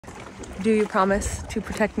Do you promise to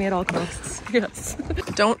protect me at all costs? Yes.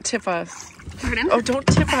 Don't tip us. Pardon? Oh, don't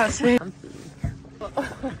tip us.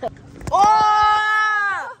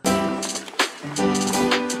 Oh!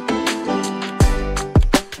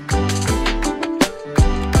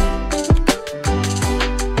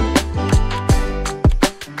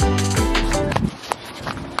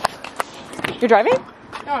 You're driving?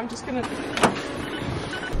 No, I'm just gonna...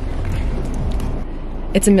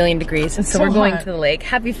 It's a million degrees, and so we're going hot. to the lake.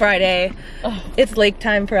 Happy Friday. Oh. It's lake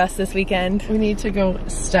time for us this weekend. We need to go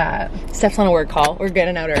stat. Steph's on a work call. We're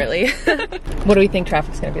getting out early. What do we think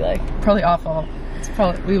traffic's gonna be like? Probably awful. It's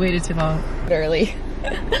probably... We waited too long. Early.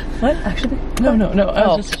 What? Actually? No.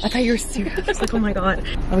 Oh, I thought you were serious. I was like, oh my god.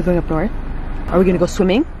 Are we going up north? Are we gonna go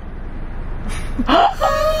swimming?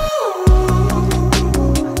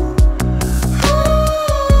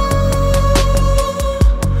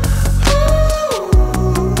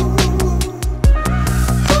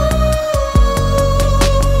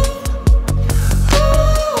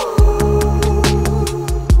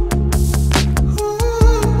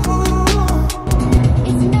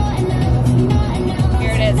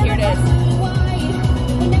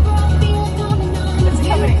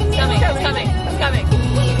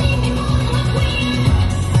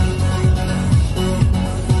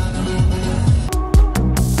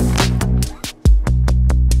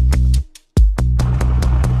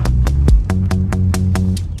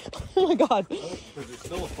 God. Oh, there's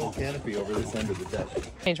still a full canopy over this end of the deck.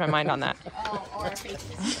 Change my mind on that.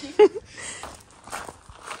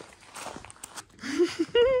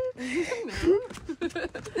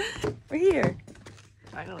 We're here.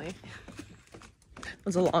 Finally. It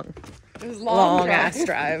was a long, long ass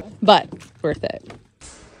drive, but worth it.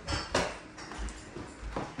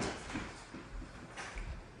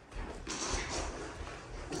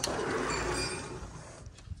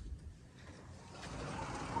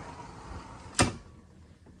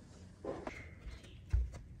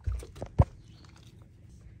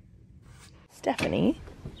 Stephanie,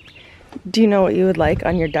 do you know what you would like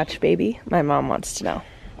on your Dutch baby? My mom wants to know.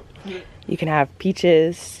 You can have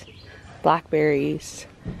peaches, blackberries,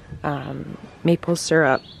 maple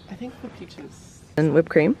syrup. I think the peaches. And whipped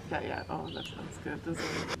cream? Yeah. Oh, that sounds good.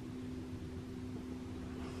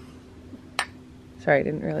 Sorry, I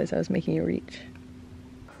didn't realize I was making you reach.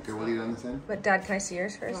 Okay, we'll eat on this end. But Dad, can I see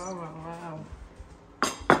yours first? Wow.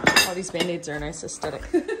 Oh, these Band-Aids are a nice aesthetic.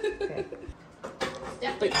 Okay.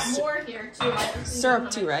 Yeah, but more here too. Syrup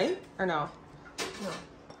too, right? Or no?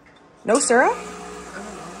 No syrup? I don't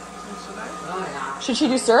know. Should I? Should she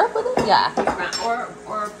do syrup with it? Yeah.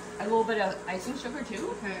 Or a little bit of icing sugar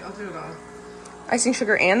too. Okay, I'll do it all. Icing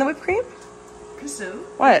sugar and the whipped cream? Kristen?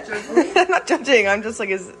 What? Judge me? I'm not judging. I'm just like,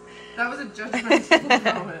 That was a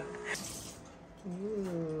judgmental moment.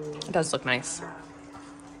 It does look nice.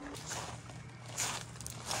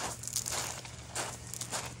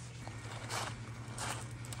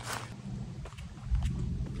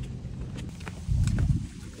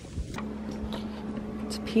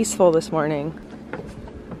 It's peaceful this morning.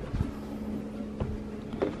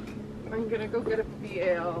 I'm gonna go get a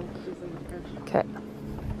BAL. Okay.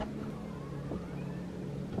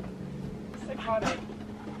 Psychotic.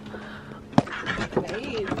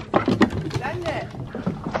 Nice. Send it.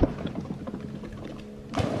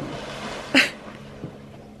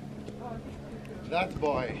 That's the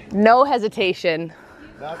boy. No hesitation.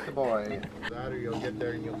 That's the boy. That or you'll get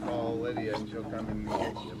there and you'll call Lydia and she'll come and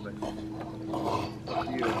get you. But up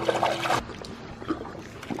to you.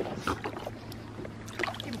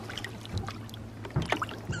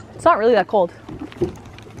 It's not really that cold.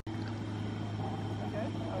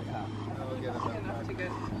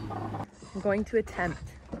 I'm going to attempt.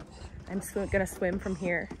 I'm gonna swim from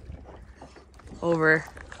here over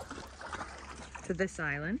to this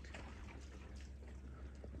island.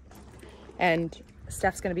 And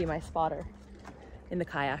Steph's gonna be my spotter in the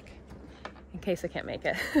kayak in case I can't make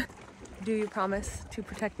it. Do you promise to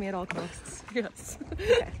protect me at all costs? Yes.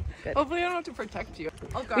 Okay, good. Hopefully I don't have to protect you.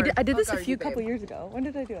 I'll guard. I did this a I'll few guard you, couple babe. years ago. When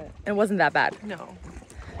did I do it? It wasn't that bad, No.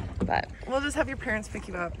 but We'll just have your parents pick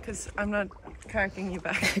you up because I'm not kayaking you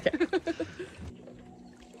back. okay.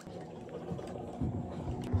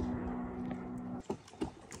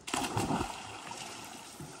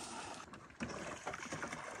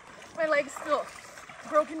 My leg's still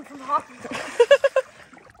broken from hopping.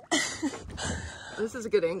 This is a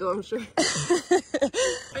good angle, I'm sure.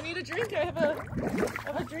 I need a drink. I have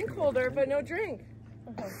a drink holder, but no drink.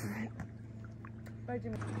 Bye,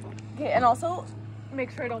 Jimmy. Okay, and also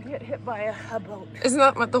make sure I don't get hit by a boat. Isn't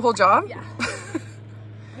that what the whole job? Yeah.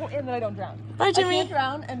 And that I don't drown. Bye, Jimmy. I can't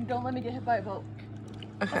drown, and don't let me get hit by a boat.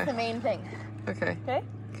 Okay. That's the main thing. Okay. Okay?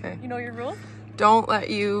 Okay. You know your rules? Don't let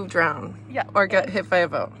you drown. Yeah. Or get hit by a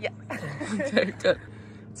boat. Yeah. Okay, good.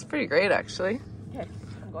 It's pretty great, actually. Okay,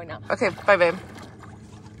 I'm going now. Okay, bye, babe.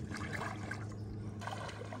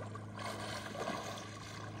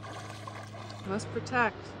 You must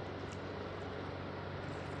protect.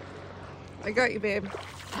 I got you, babe.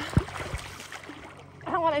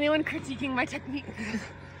 I don't want anyone critiquing my technique.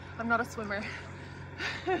 I'm not a swimmer.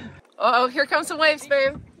 Uh oh, here comes some waves,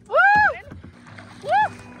 babe. Woo! Woo!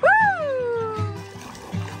 Woo!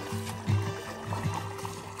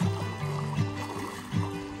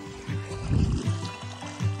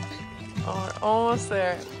 Oh, we're almost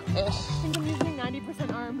there. I think I'm using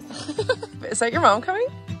 90% arms. Is that your mom coming?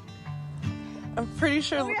 I'm pretty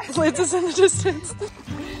sure Liz is in the distance.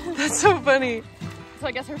 That's so funny. So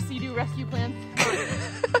I guess her Sea-Doo rescue plans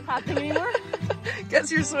aren't happening anymore.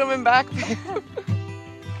 Guess you're swimming back, babe.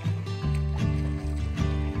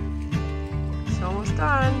 It's almost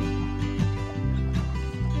done.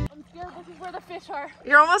 I'm scared this is where the fish are.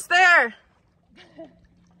 You're almost there.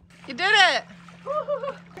 You did it.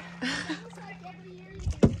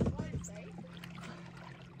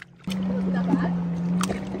 Wasn't that bad?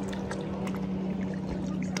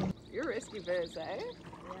 You're risky biz, eh? Yeah,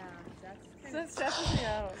 that's That stresses me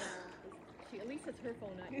out. at least it's her phone,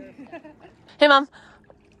 not yours. Hey, Mom.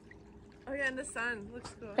 Oh yeah, in the sun.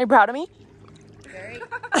 Looks cool. Are you proud of me? Very.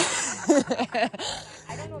 I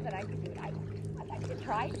don't know that I could do it. I'd like to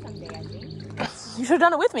try someday, I think. You should have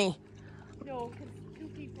done it with me. No, because two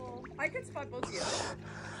people. I could spot both of you.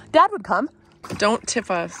 Dad would come. Don't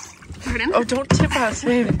tip us. Pardon? Oh, don't tip us,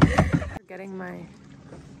 babe. Getting my...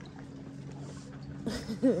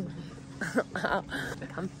 Wow.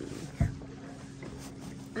 Comfy.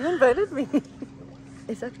 You invited me.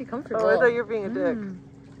 It's actually comfortable. Oh, I thought you were being a dick.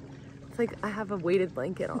 It's like I have a weighted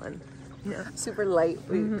blanket on. Yeah. Super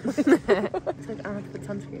lightweight. It's like I don't have to put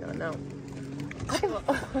sunscreen on now.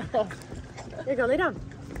 There you go, lay down.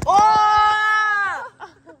 Oh!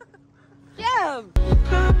 Yeah.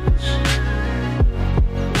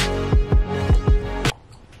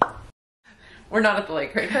 We're not at the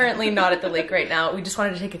lake right now. Currently not at the lake right now. We just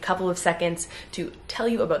wanted to take a couple of seconds to tell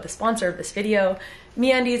you about the sponsor of this video.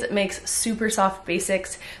 McKenzie makes super soft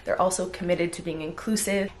basics. They're also committed to being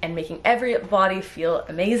inclusive and making every body feel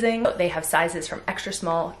amazing. They have sizes from extra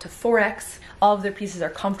small to 4X. All of their pieces are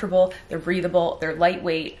comfortable, they're breathable, they're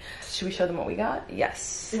lightweight. Should we show them what we got?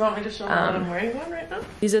 Yes. You want me to show them what I'm wearing one right now?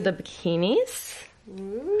 These are the bikinis.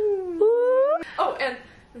 Ooh. Oh, and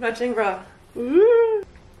matching bra. Ooh.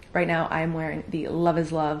 Right now I'm wearing the Love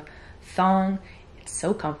is Love thong. It's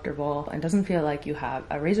so comfortable and doesn't feel like you have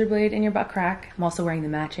a razor blade in your butt crack. I'm also wearing the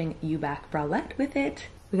matching U-back bralette with it.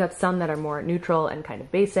 We got some that are more neutral and kind of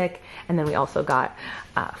basic, and then we also got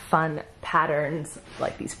fun patterns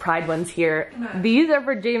like these pride ones here. These are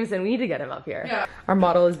for Jameson. We need to get him up here. Yeah. Our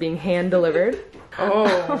model is being hand delivered. Oh,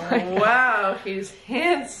 wow, he's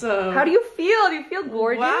handsome. How do you feel? Do you feel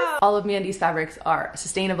gorgeous? Wow. All of McKenzie's fabrics are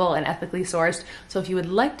sustainable and ethically sourced, so if you would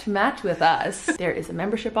like to match with us, there is a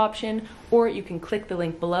membership option, or you can click the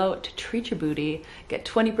link below to treat your booty, get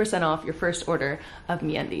 20% off your first order of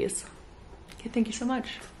McKenzie's. Okay, thank you so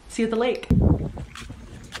much. See you at the lake.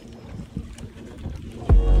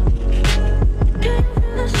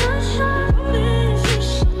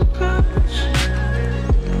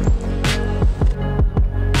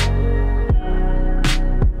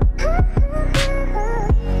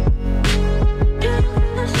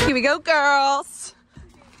 Here we go, girls.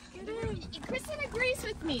 Kristen agrees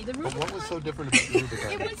with me. The Rubicon. What was so different about the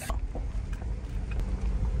Rubicon? It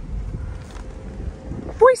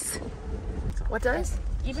was. Voice. What does?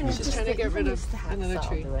 Even She's just trying to get rid of another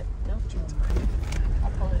tree.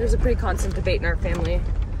 There's a pretty constant debate in our family.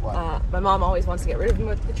 My mom always wants to get rid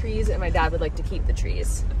of the trees, and my dad would like to keep the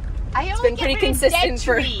trees. I only Been get pretty rid of consistent dead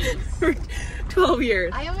for trees. 12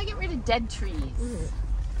 years. I only get rid of dead trees.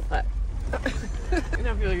 But You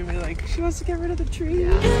know, people are gonna be like, she wants to get rid of the tree.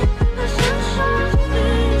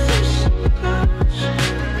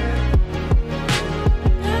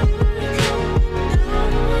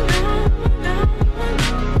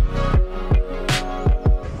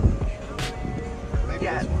 Maybe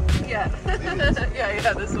Yeah. this one. Yeah. Maybe this one.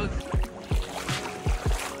 Yeah, this one.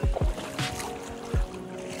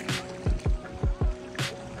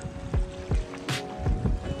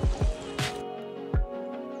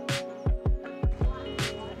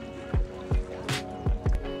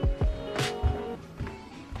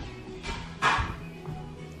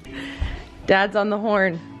 Dad's on the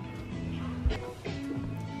horn.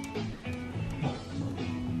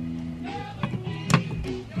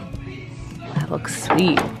 That looks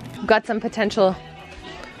sweet. We've got some potential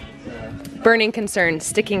Burning concerns,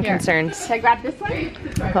 sticking concerns. Should I grab this one?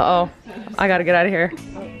 Uh-oh. I gotta get out of here.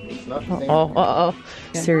 Uh-oh.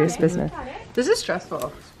 Serious business. This is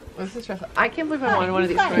stressful. This is stressful. I can't believe I wanted one of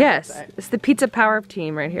these. Yes, it's the pizza power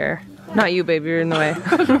team right here. Not you, baby, you're in the way.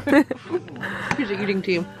 Here's your eating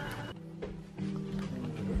team.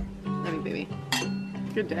 Love you, baby.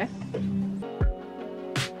 Good day.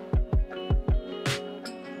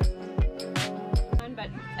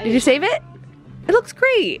 Did you save it? It looks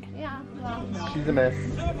great. Yeah, well, She's a mess.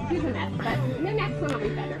 she's a mess, but the next one will be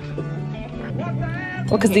better.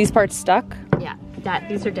 Well, because these parts stuck? Yeah,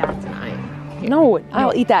 these are Dad's and I. No,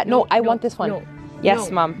 I'll eat that. No, I want this one. No, yes,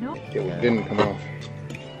 no, Mom. no. It didn't come off.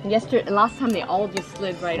 Last time they all just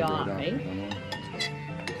slid right off, eh?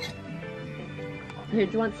 Here,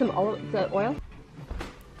 do you want some the oil?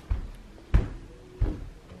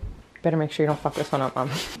 Better make sure you don't fuck this one up, Mom.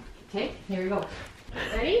 Okay, here we go.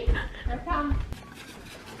 Ready? Here it comes.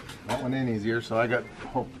 That one in easier, so I got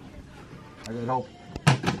hope. I got hope.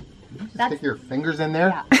 Did you just stick your fingers in there?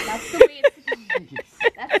 Yeah, that's the way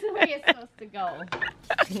that's the way it's supposed to go.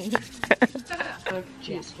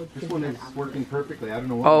 This one is working perfectly. I don't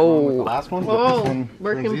know what was wrong with the last one, but this one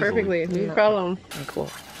Working turns easily. perfectly. No problem. Cool.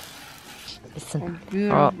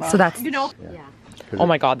 Oh, So that's, you know. Yeah. oh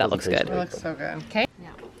my God, that looks good. It looks so good. Okay. Yeah.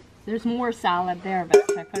 There's more salad there, but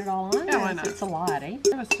should I put it all on? Yeah, why not? It's a lot, eh?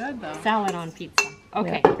 That was good though. Salad on pizza.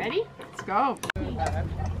 Okay, ready? Let's go.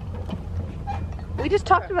 We just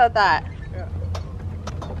talked about that.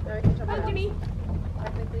 Come on, Jimmy.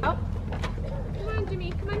 Oh. Come on,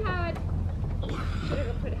 Jimmy. Come on, Howard. Should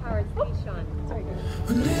have put Howard's leash on. Sorry,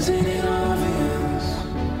 guys. Isn't it obvious?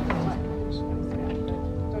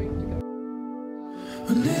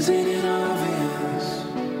 Isn't it obvious?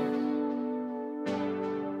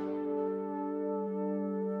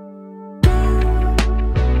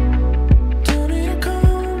 Don't need to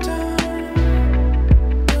calm down.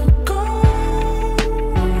 We'll go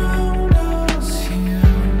around us here.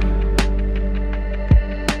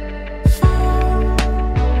 Fall.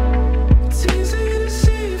 It's easy to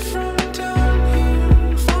see from down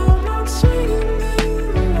here. Fall not swinging,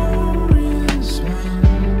 then the war is won.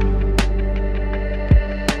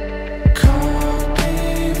 Caught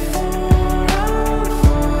before I'm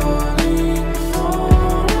falling for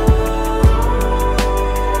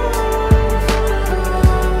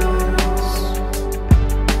us.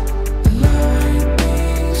 Light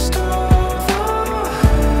beast of the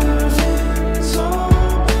heavens,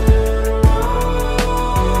 open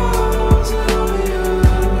walls of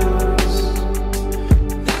yours.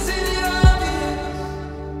 Isn't it obvious?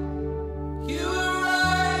 You were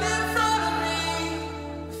right in front of me.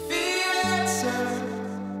 The answer.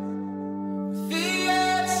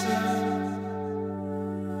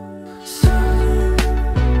 Standing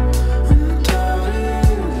on the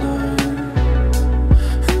dotted line,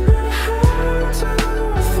 and the hands of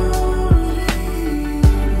authority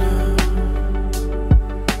now.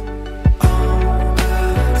 All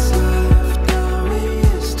that's left now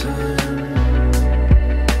is time.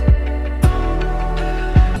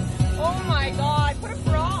 Oh my God! Put a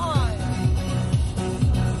bra on.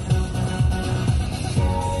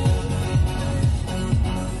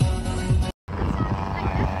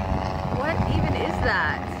 What even is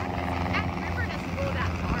that? That river doesn't go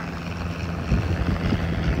that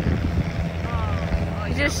far.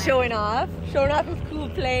 He's just showing off his cool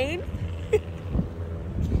plane.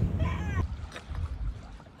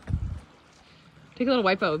 Take a little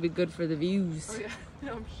wipeout would be good for the views. Oh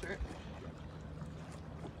yeah, I'm sure.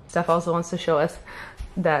 Steph also wants to show us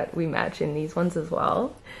that we match in these ones as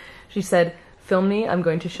well. She said, film me, I'm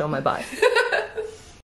going to show my butt.